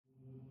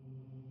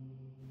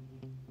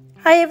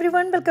Hi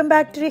everyone, welcome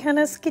back to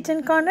Rihanna's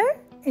Kitchen Corner.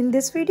 In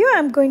this video,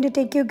 I'm going to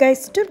take you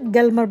guys to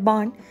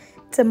Gelmerbahn.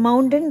 It's a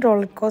mountain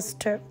roller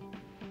coaster.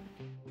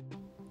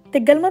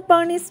 The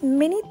Gelmerbahn is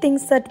many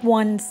things at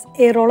once.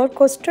 A roller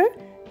coaster,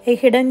 a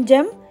hidden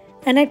gem,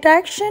 an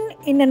attraction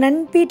in an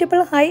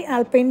unbeatable high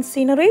alpine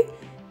scenery,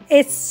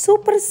 a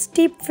super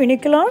steep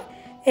funicular,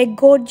 a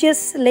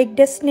gorgeous lake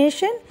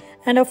destination,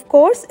 and of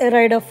course, a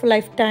ride of a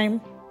lifetime.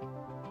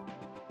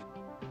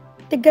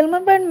 The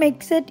Gelmerbahn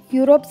makes it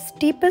Europe's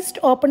steepest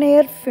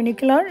open-air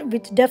funicular,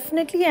 which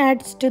definitely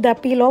adds to the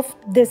appeal of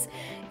this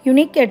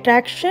unique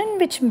attraction,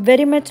 which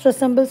very much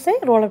resembles a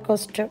roller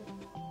coaster.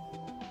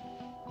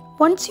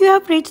 Once you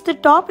have reached the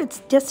top,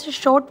 it's just a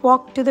short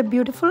walk to the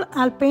beautiful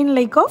alpine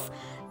lake of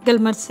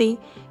Gelmersee.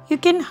 You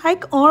can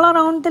hike all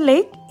around the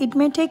lake. It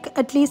may take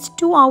at least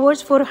 2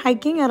 hours for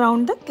hiking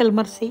around the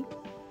Gelmersee.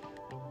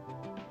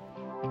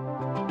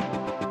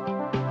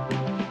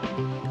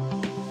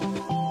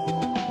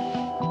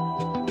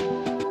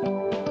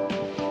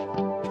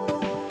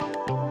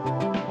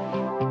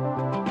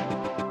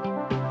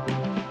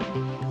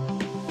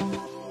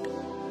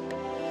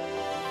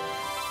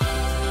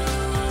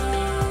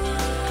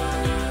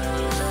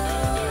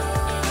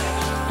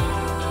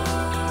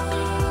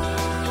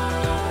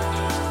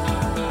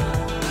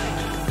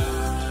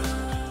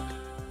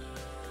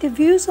 The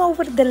views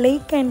over the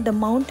lake and the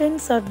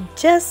mountains are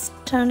just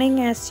stunning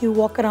as you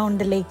walk around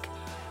the lake.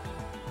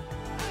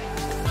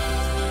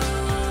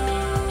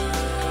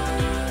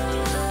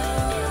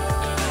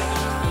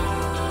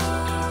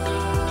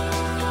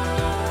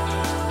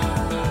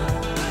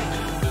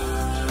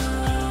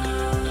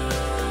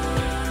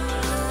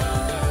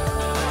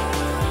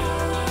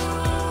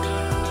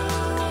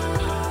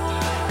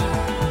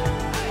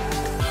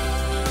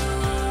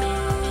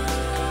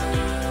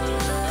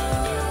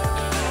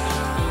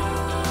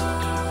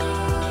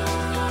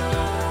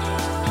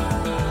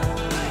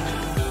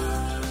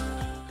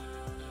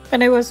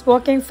 When I was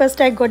walking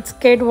first, I got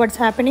scared what's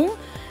happening,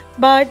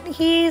 but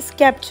he is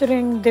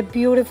capturing the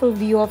beautiful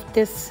view of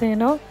this,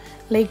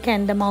 lake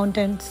and the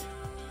mountains.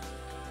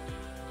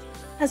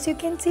 As you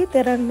can see,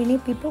 there are many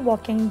people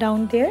walking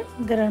down there.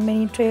 There are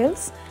many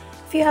trails.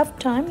 If you have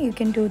time, you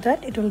can do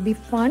that. It will be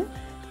fun.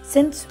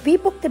 Since we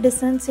booked the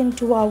distance in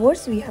 2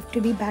 hours, we have to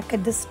be back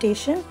at the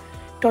station.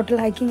 Total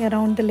hiking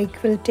around the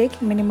lake will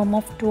take minimum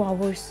of 2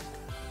 hours.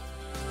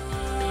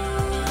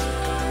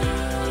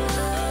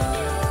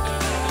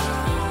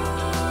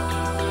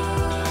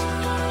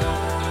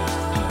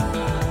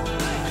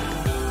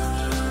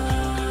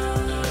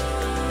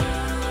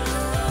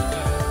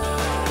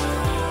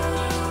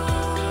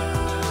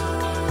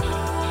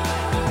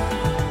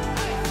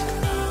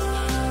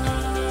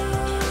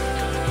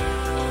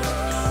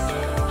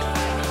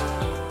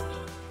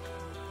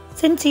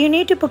 Since you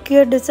need to book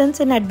your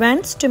distance in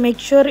advance to make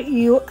sure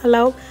you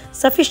allow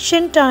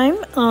sufficient time,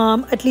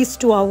 at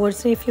least 2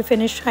 hours if you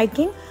finish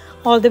hiking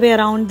all the way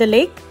around the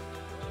lake.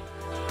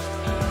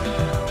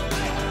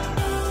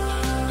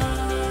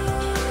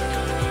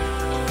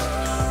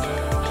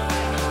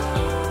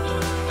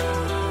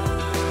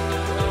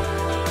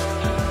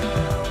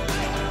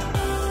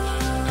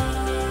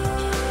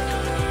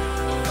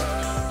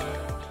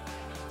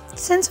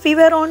 Since we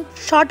were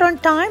short on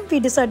time, we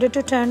decided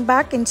to turn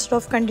back instead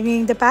of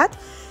continuing the path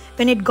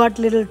when it got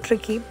a little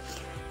tricky.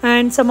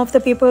 And some of the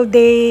people,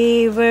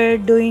 they were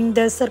doing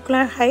the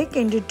circular hike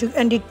and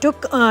it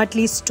took at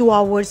least 2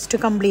 hours to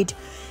complete.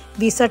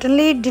 We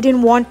certainly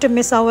didn't want to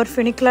miss our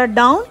funicular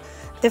down.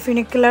 The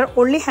funicular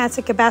only has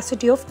a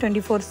capacity of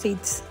 24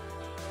 seats.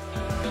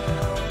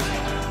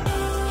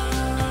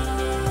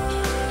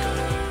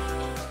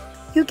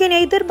 You can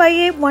either buy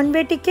a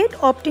one-way ticket,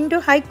 opting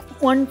to hike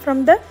one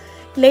from the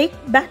lake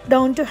back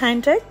down to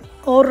Handeck,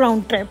 or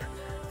round trip,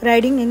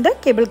 riding in the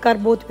cable car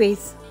both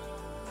ways.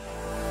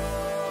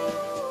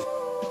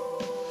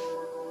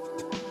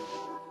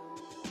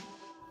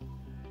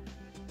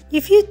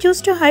 If you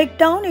choose to hike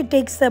down, it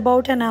takes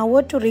about an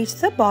hour to reach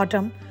the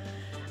bottom.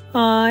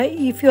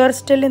 If you are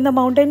still in the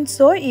mountains,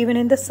 so even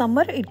in the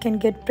summer, it can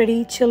get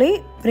pretty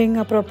chilly. Bring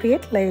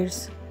appropriate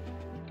layers.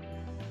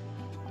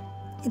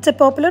 It's a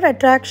popular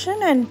attraction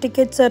and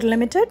tickets are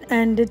limited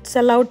and it's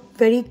allowed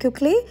very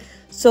quickly.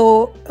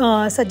 So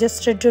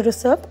suggested to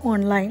reserve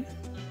online.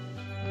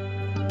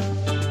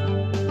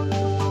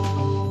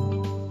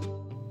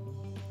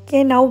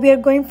 Okay, now we are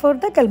going for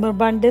the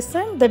Gelmerbahn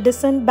descent. The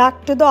descent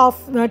back to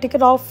the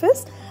ticket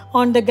office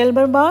on the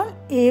Gelmerbahn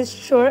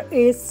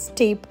is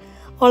steep.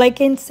 All I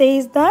can say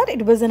is that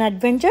it was an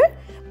adventure.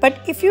 But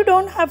if you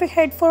don't have a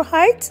head for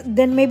heights,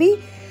 then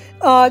maybe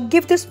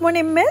give this one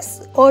a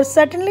miss, or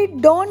certainly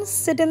don't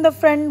sit in the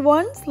front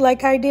ones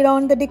like I did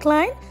on the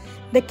decline.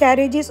 The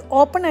carriage is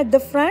open at the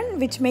front,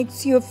 which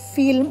makes you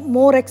feel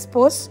more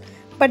exposed,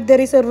 but there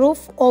is a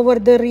roof over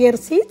the rear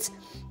seats,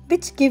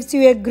 which gives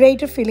you a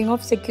greater feeling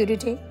of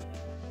security.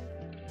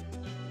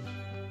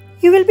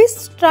 You will be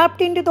strapped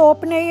into the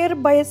open air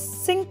by a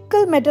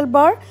single metal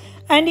bar,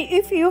 and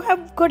if you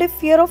have got a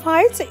fear of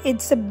heights,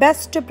 it's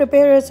best to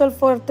prepare yourself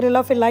for a thrill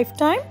of a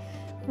lifetime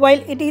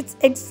While it is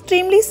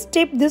extremely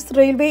steep, this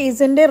railway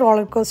isn't a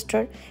roller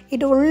coaster.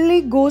 It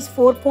only goes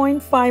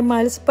 4.5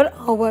 miles per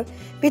hour,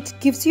 which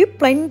gives you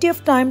plenty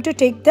of time to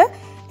take the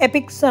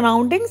epic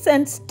surroundings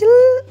and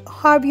still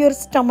have your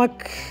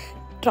stomach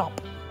drop.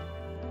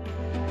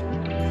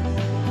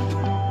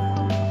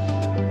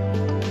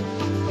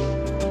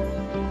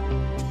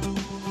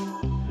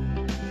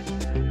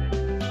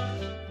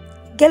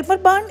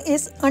 Gelmerbahn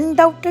is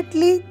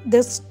undoubtedly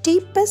the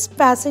steepest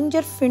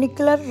passenger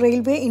funicular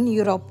railway in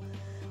Europe.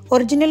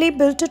 Originally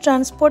built to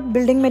transport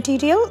building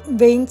material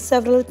weighing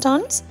several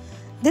tons,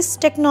 this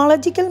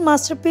technological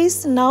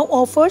masterpiece now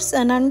offers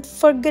an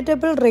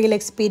unforgettable rail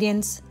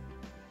experience.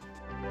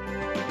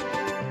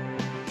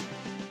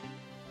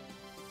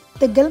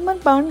 The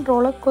Gelmerbahn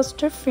roller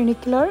coaster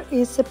funicular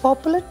is a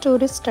popular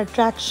tourist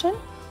attraction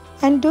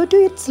and due to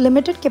its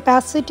limited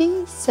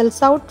capacity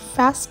sells out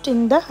fast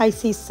in the high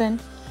season.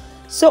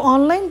 So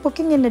online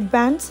booking in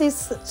advance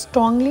is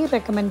strongly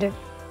recommended.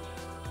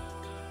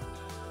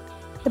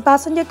 The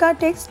passenger car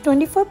takes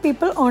 24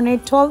 people on a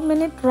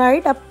 12-minute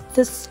ride up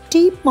the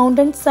steep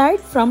mountainside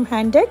from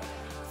Handeck,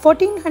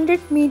 1400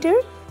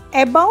 meters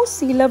above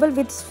sea level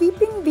with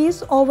sweeping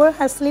views over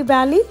Hasli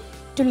Valley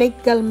to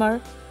Lake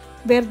Gelmer,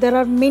 where there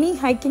are many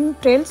hiking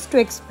trails to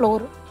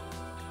explore.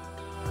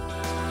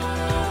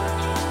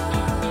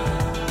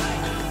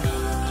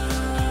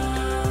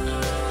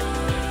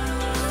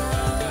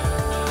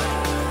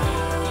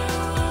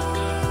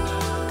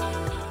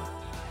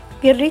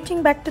 We are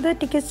reaching back to the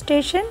ticket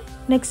station.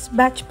 Next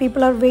batch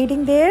people are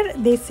waiting there.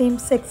 They seem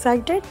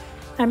excited.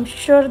 I'm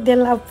sure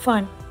they'll have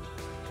fun.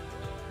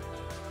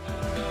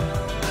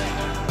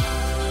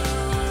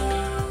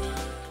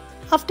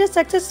 After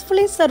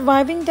successfully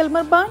surviving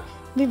Gelmerbahn,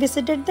 we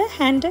visited the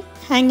Handeck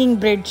hanging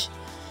bridge,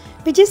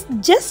 which is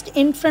just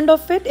in front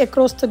of it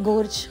across the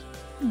gorge.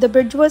 The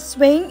bridge was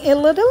swaying a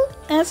little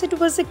as it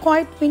was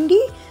quite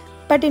windy,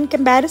 but in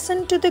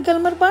comparison to the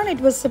Gelmerbahn, it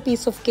was a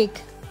piece of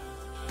cake.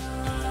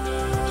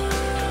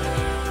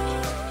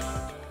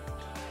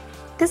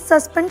 This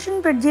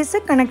suspension bridge is a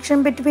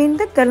connection between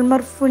the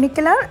Gelmer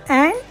funicular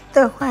and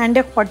the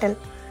Handeck hotel.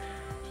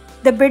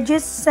 The bridge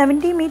is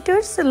 70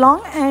 meters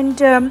long and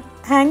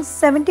hangs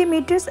 70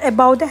 meters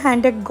above the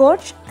Handeck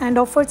gorge and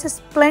offers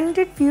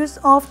splendid views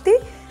of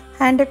the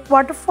Handeck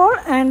waterfall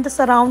and the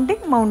surrounding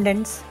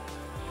mountains.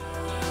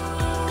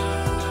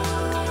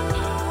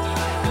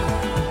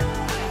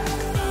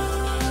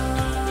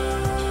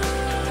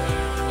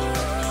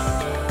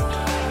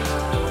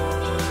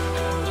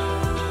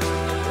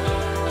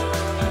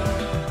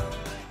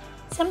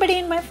 Somebody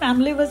in my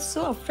family was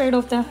so afraid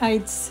of the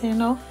heights, I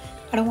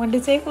don't want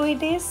to say who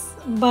it is,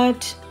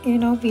 but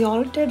we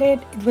all did it.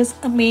 It was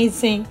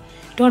amazing.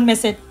 Don't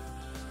miss it.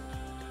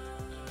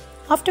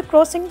 After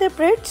crossing the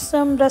bridge,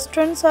 some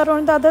restaurants are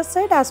on the other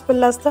side as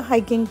well as the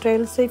hiking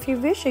trail. So if you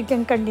wish, you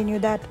can continue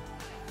that.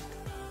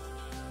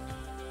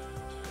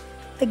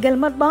 The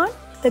Gelmerbahn,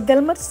 the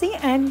Gelmersee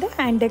and the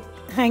Handeck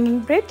hanging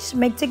bridge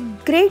makes a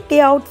great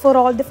day out for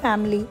all the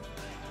family.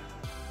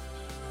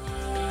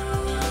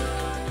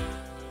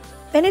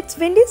 When it's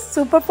windy,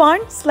 super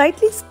fun,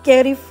 slightly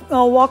scary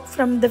walk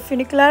from the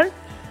funicular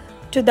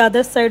to the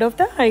other side of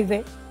the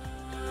highway.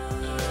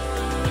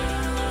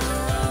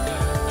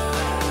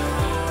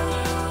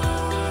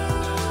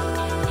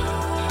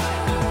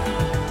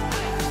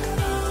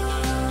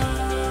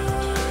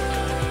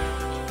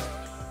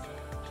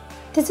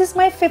 This is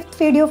my 5th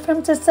video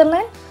from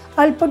Switzerland.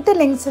 I'll put the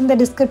links in the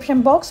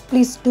description box.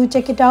 Please do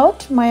check it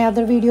out, my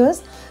other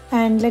videos,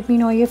 and let me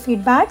know your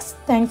feedbacks.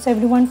 Thanks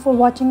everyone for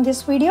watching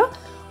this video.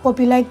 Hope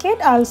you like it.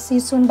 I'll see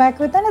you soon back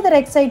with another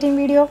exciting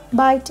video.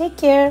 Bye. Take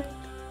care.